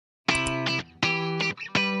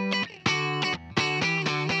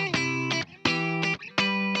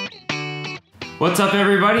What's up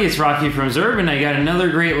everybody, it's Rocky from ZURB and I got another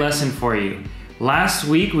great lesson for you. Last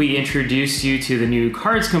week we introduced you to the new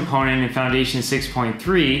cards component in Foundation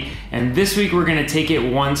 6.3 and this week we're going to take it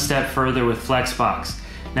one step further with Flexbox.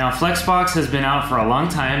 Now Flexbox has been out for a long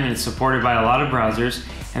time and it's supported by a lot of browsers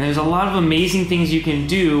and there's a lot of amazing things you can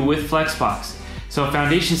do with Flexbox. So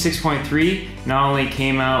Foundation 6.3 not only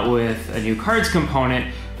came out with a new cards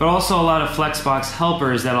component but also a lot of Flexbox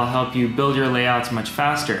helpers that'll help you build your layouts much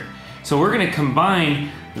faster. So we're going to combine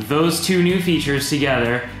those two new features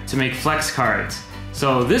together to make Flex cards.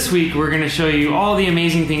 So this week we're going to show you all the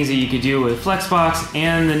amazing things that you could do with Flexbox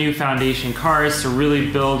and the new Foundation cards to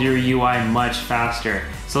really build your UI much faster.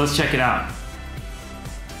 So let's check it out.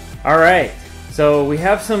 Alright, so we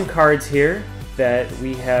have some cards here that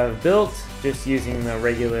we have built just using the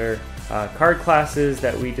regular card classes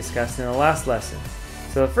that we discussed in the last lesson.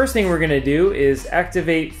 So the first thing we're going to do is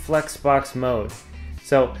activate Flexbox mode.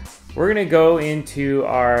 So we're going to go into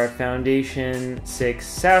our Foundation 6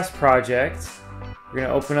 SAS project. We're going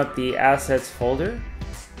to open up the assets folder. And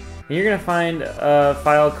you're going to find a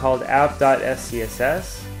file called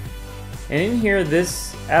app.scss. And in here,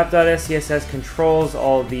 this app.scss controls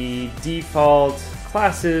all the default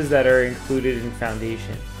classes that are included in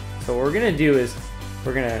Foundation. So what we're going to do is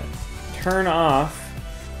we're going to turn off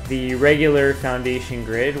the regular Foundation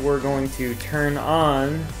grid. We're going to turn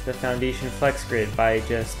on the Foundation Flex grid by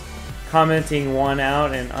just commenting one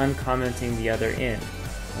out and uncommenting the other in.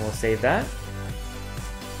 And we'll save that.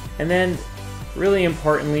 And then really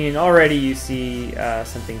importantly, and already you see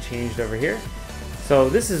something changed over here. So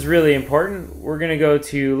this is really important. We're going to go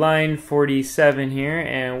to line 47 here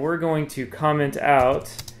and we're going to comment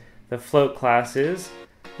out the float classes.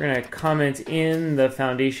 We're going to comment in the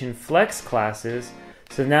Foundation Flex classes.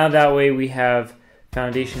 So now that way we have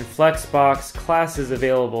Foundation Flexbox classes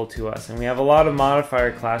available to us, and we have a lot of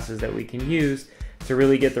modifier classes that we can use to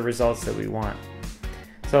really get the results that we want.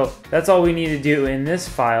 So that's all we need to do in this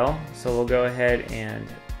file. So we'll go ahead and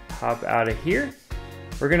hop out of here.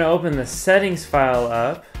 We're going to open the settings file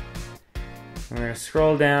up. We're going to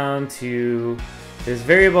scroll down to this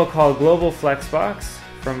variable called global Flexbox.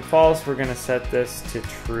 From false, we're going to set this to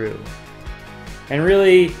true. And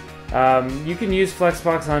really, you can use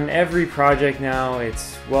Flexbox on every project now.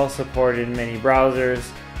 It's well supported in many browsers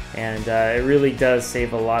and it really does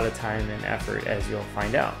save a lot of time and effort, as you'll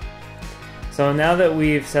find out. So now that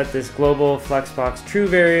we've set this global Flexbox true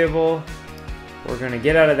variable, we're going to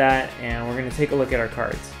get out of that and we're going to take a look at our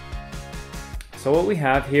cards. So what we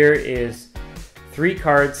have here is 3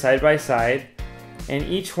 cards side by side and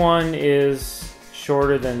each one is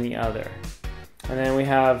shorter than the other. And then we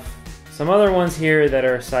have some other ones here that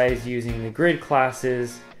are sized using the grid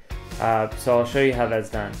classes, so I'll show you how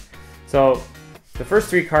that's done. So the first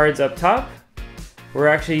 3 cards up top, we're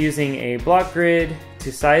actually using a block grid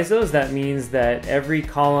to size those. That means that every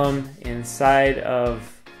column inside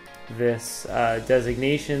of this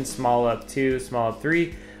designation, small up 2, small up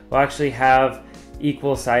 3, will actually have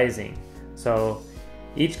equal sizing. So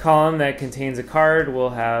each column that contains a card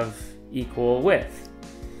will have equal width.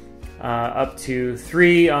 Up to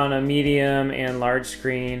 3 on a medium and large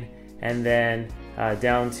screen, and then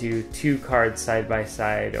down to 2 cards side by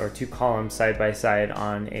side, or 2 columns side by side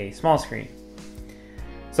on a small screen.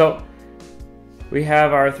 So we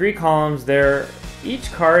have our 3 columns there.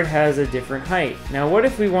 Each card has a different height. Now what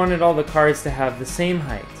if we wanted all the cards to have the same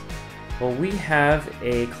height? Well, we have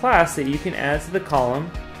a class that you can add to the column.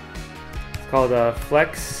 It's called a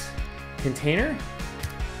Flex Container.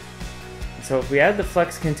 So if we add the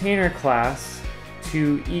Flex Container class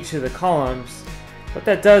to each of the columns, what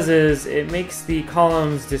that does is it makes the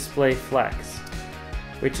columns display flex,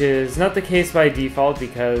 which is not the case by default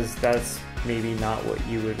because that's maybe not what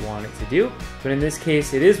you would want it to do. But in this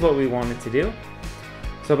case, it is what we want it to do.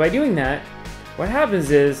 So by doing that, what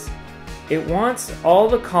happens is it wants all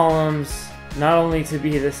the columns not only to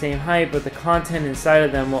be the same height, but the content inside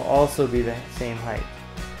of them will also be the same height.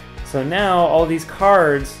 So now all these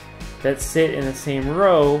cards that sit in the same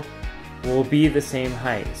row will be the same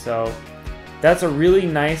height. So that's a really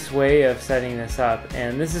nice way of setting this up,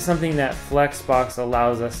 and this is something that Flexbox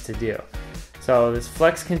allows us to do. So this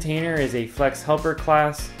Flex Container is a Flex Helper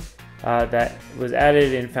class that was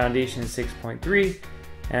added in Foundation 6.3,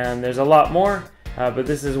 and there's a lot more, but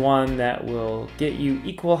this is one that will get you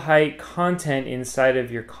equal height content inside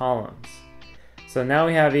of your columns. So now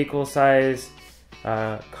we have equal size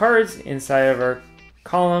cards inside of our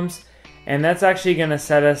columns, and that's actually going to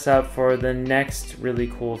set us up for the next really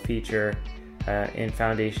cool feature in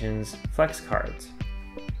Foundation's Flex cards.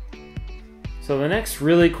 So the next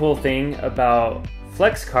really cool thing about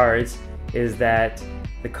Flex cards is that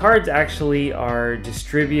the cards actually are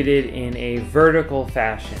distributed in a vertical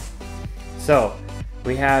fashion. So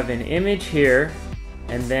we have an image here,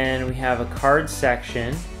 and then we have a card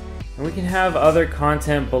section, and we can have other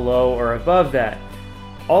content below or above that.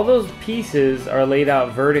 All those pieces are laid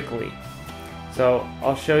out vertically. So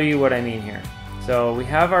I'll show you what I mean here. So we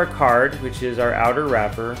have our card, which is our outer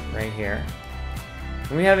wrapper right here,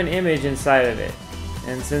 and we have an image inside of it.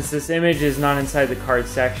 And since this image is not inside the card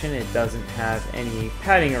section, it doesn't have any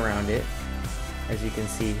padding around it, as you can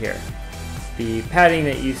see here. The padding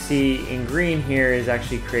that you see in green here is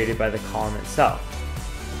actually created by the column itself.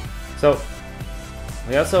 So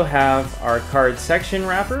we also have our card section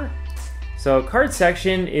wrapper. So card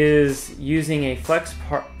section is using a flex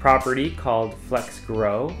property called flex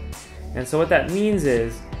grow. And so what that means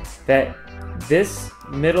is that this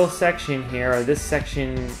middle section here, or this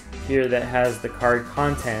section here that has the card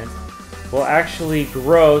content, will actually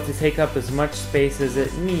grow to take up as much space as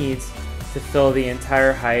it needs to fill the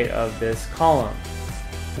entire height of this column,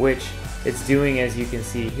 which it's doing, as you can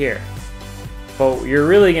see here. But you're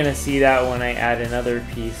really going to see that when I add another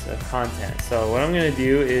piece of content. So what I'm going to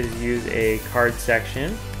do is use a card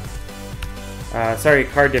section,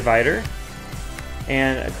 card divider.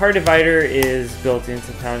 And a card divider is built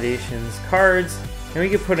into Foundation's cards, and we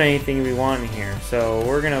can put anything we want in here. So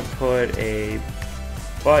we're going to put a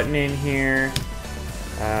button in here,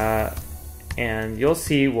 and you'll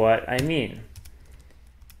see what I mean.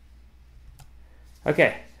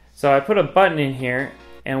 Okay, so I put a button in here,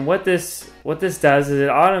 and what this does is it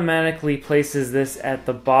automatically places this at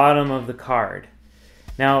the bottom of the card.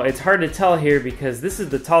 Now it's hard to tell here because this is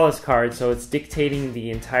the tallest card, so it's dictating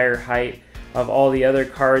the entire height of all the other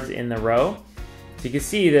cards in the row. So you can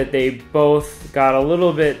see that they both got a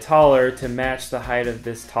little bit taller to match the height of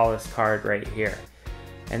this tallest card right here.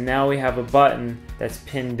 And now we have a button that's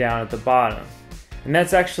pinned down at the bottom. And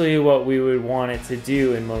that's actually what we would want it to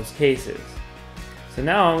do in most cases. So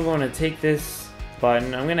now I'm going to take this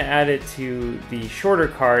button, I'm going to add it to the shorter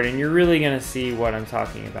card, and you're really going to see what I'm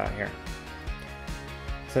talking about here.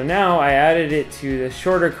 So now I added it to the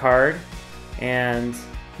shorter card, and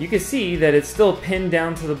you can see that it's still pinned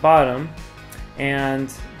down to the bottom,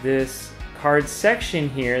 and this card section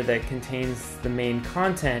here that contains the main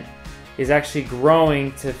content is actually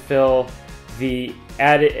growing to fill the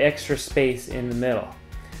added extra space in the middle.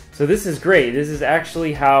 So this is great. This is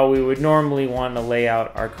actually how we would normally want to lay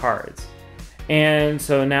out our cards. And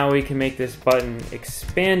so now we can make this button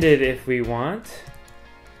expanded if we want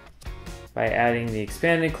by adding the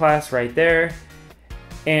expanded class right there.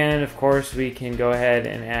 And of course we can go ahead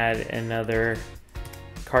and add another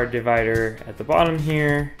card divider at the bottom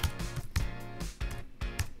here.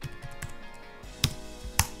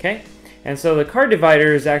 Okay, and so the card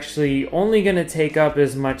divider is actually only going to take up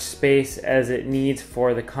as much space as it needs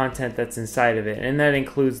for the content that's inside of it, and that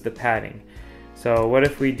includes the padding. So what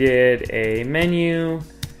if we did a menu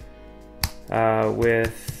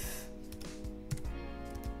with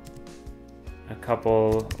a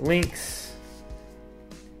couple links,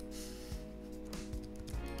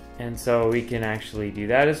 and so we can actually do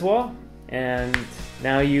that as well. And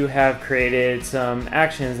now you have created some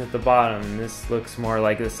actions at the bottom. This looks more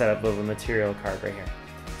like the setup of a material card right here.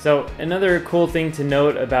 So another cool thing to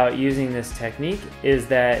note about using this technique is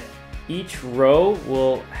that each row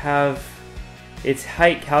will have its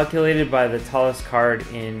height calculated by the tallest card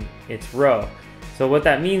in its row. So what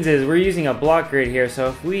that means is we're using a block grid here, so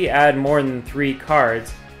if we add more than 3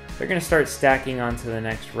 cards, they're going to start stacking onto the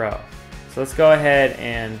next row. So let's go ahead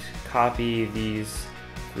and copy these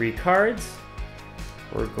 3 cards.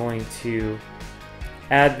 We're going to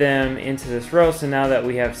add them into this row, so now that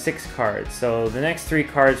we have 6 cards. So the next 3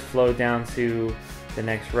 cards flow down to the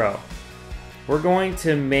next row. We're going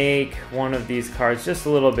to make one of these cards just a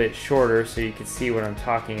little bit shorter so you can see what I'm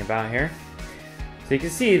talking about here. So you can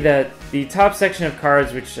see that the top section of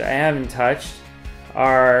cards, which I haven't touched,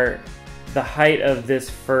 are the height of this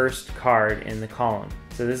first card in the column.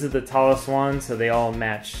 So this is the tallest one, so they all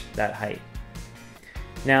match that height.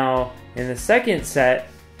 Now in the second set,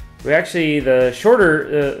 we actually,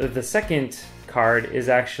 the second card is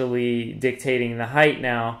actually dictating the height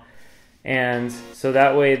now, and so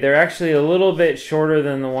that way they're actually a little bit shorter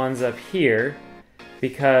than the ones up here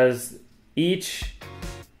because each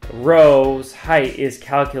row's height is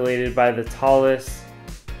calculated by the tallest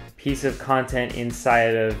piece of content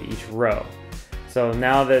inside of each row. So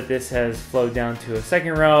now that this has flowed down to a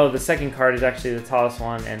second row, the second card is actually the tallest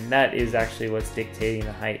one, and that is actually what's dictating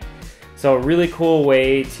the height. So a really cool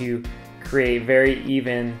way to create very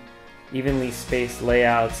evenly spaced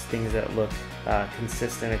layouts, things that look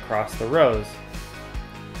consistent across the rows.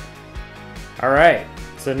 Alright,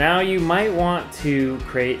 So now you might want to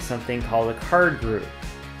create something called a card group.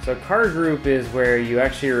 So a card group is where you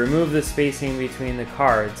actually remove the spacing between the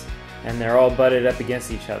cards and they're all butted up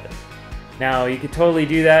against each other. Now you could totally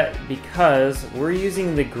do that because we're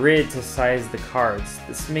using the grid to size the cards.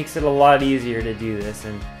 This makes it a lot easier to do this,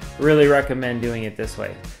 and really recommend doing it this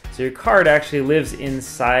way. So your card actually lives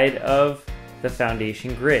inside of the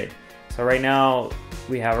foundation grid. So right now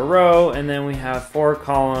we have a row and then we have 4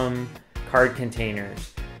 column card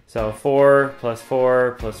containers. So 4 plus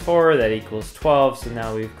 4 plus 4, that equals 12. So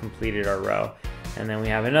now we've completed our row. And then we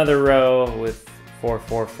have another row with 4,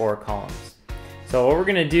 4, 4 columns. So what we're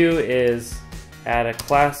going to do is add a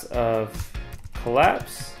class of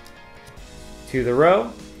collapse to the row.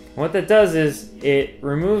 And what that does is it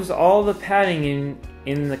removes all the padding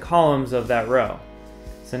in the columns of that row.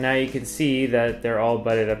 So now you can see that they're all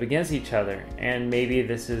butted up against each other, and maybe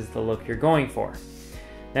this is the look you're going for.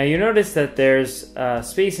 Now you notice that there's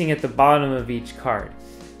spacing at the bottom of each card.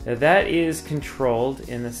 Now that is controlled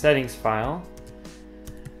in the settings file.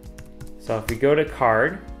 So if we go to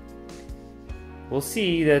card, we'll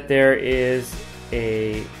see that there is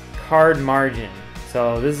a card margin.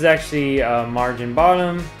 So this is actually a margin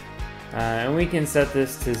bottom, and we can set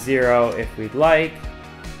this to 0 if we'd like,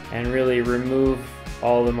 and really remove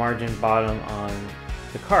all the margin bottom on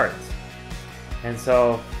the cards. And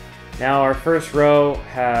so now our first row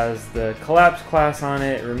has the collapse class on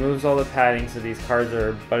it, removes all the padding so these cards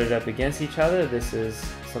are butted up against each other. This is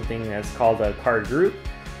something that's called a card group.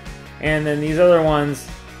 And then these other ones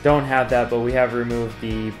don't have that, but we have removed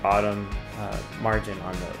the bottom margin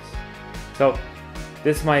on those. So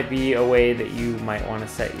this might be a way that you might want to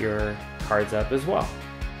set your cards up as well.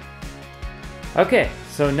 Okay,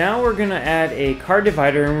 so now we're going to add a card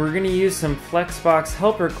divider, and we're going to use some Flexbox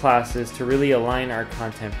helper classes to really align our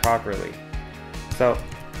content properly. So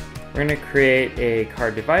we're going to create a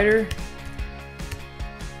card divider, and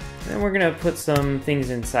then we're going to put some things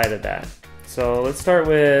inside of that. So let's start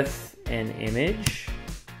with an image.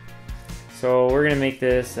 So we're going to make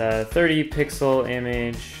this a 30 pixel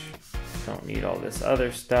image. Don't need all this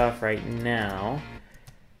other stuff right now.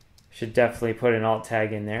 Should definitely put an alt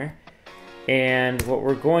tag in there. And what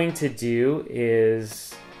we're going to do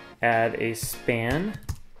is add a span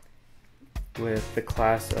with the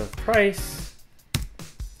class of price,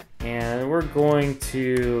 and we're going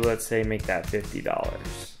to, let's say, make that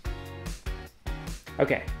 $50.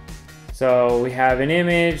 Okay, so we have an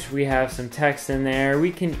image, we have some text in there,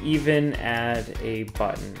 we can even add a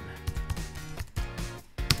button.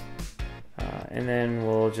 And then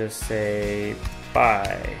we'll just say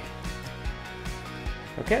buy.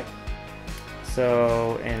 Okay.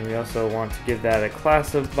 So, and we also want to give that a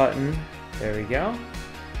class of button. There we go.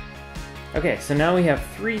 Okay, so now we have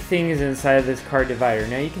 3 things inside of this card divider.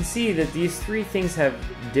 Now you can see that these 3 things have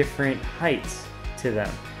different heights to them.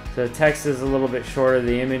 So the text is a little bit shorter,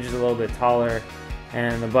 the image is a little bit taller,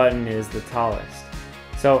 and the button is the tallest.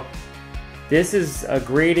 So this is a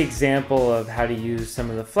great example of how to use some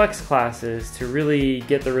of the flex classes to really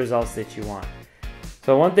get the results that you want.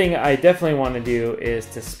 So one thing I definitely want to do is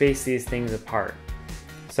to space these things apart.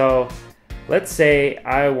 So let's say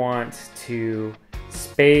I want to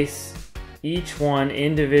space each one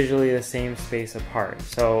individually the same space apart.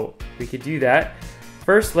 So we could do that.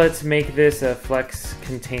 First, let's make this a flex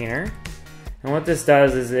container. And what this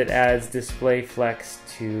does is it adds display flex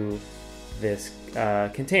to this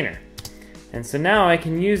container. And so now I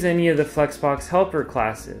can use any of the Flexbox helper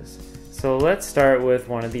classes. So let's start with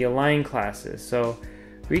one of the align classes. So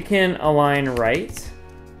we can align right.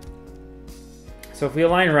 So if we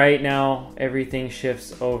align right, now everything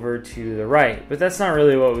shifts over to the right, but that's not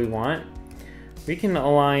really what we want. We can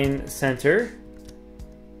align center.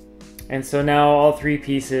 And so now all 3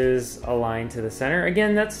 pieces align to the center.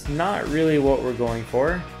 Again, that's not really what we're going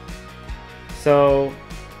for. So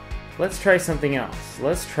let's try something else.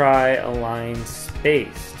 Let's try align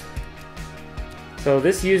spaced. So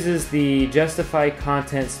this uses the justify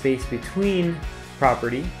content space between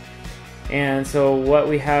property. And so what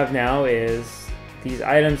we have now is these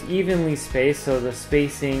items evenly spaced, so the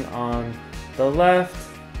spacing on the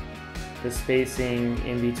left, the spacing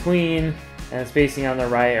in between, and the spacing on the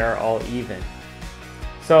right are all even.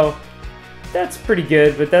 So that's pretty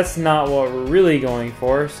good, but that's not what we're really going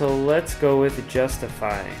for, so let's go with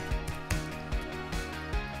justify.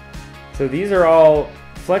 So these are all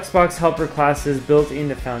Flexbox helper classes built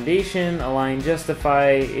into Foundation. Align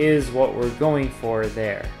justify is what we're going for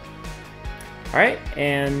there. Alright,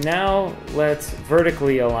 and now let's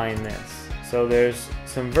vertically align this. So there's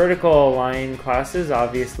some vertical align classes,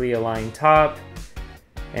 obviously align top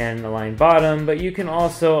and align bottom, but you can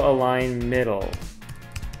also align middle.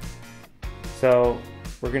 So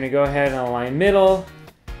we're gonna go ahead and align middle.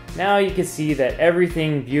 Now you can see that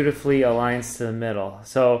everything beautifully aligns to the middle.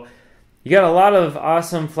 So you got a lot of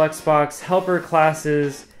awesome Flexbox helper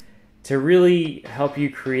classes to really help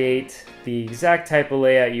you create the exact type of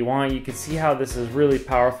layout you want. You can see how this is really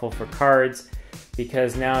powerful for cards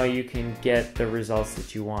because now you can get the results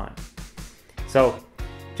that you want. So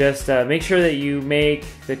just make sure that you make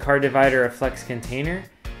the card divider a flex container.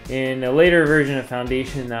 In a later version of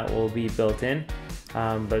Foundation that will be built in.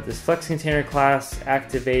 But this flex container class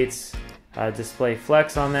activates display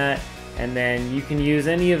flex on that, and then you can use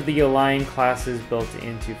any of the align classes built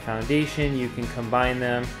into Foundation. You can combine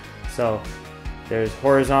them. So there's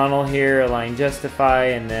horizontal here, align justify,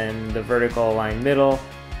 and then the vertical align middle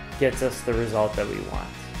gets us the result that we want.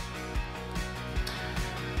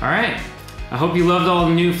 All right, I hope you loved all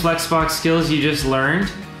the new Flexbox skills you just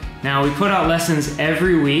learned. Now, we put out lessons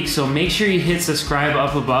every week, so make sure you hit subscribe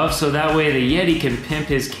up above so that way the Yeti can pimp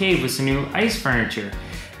his cave with some new ice furniture.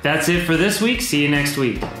 That's it for this week. See you next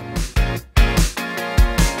week.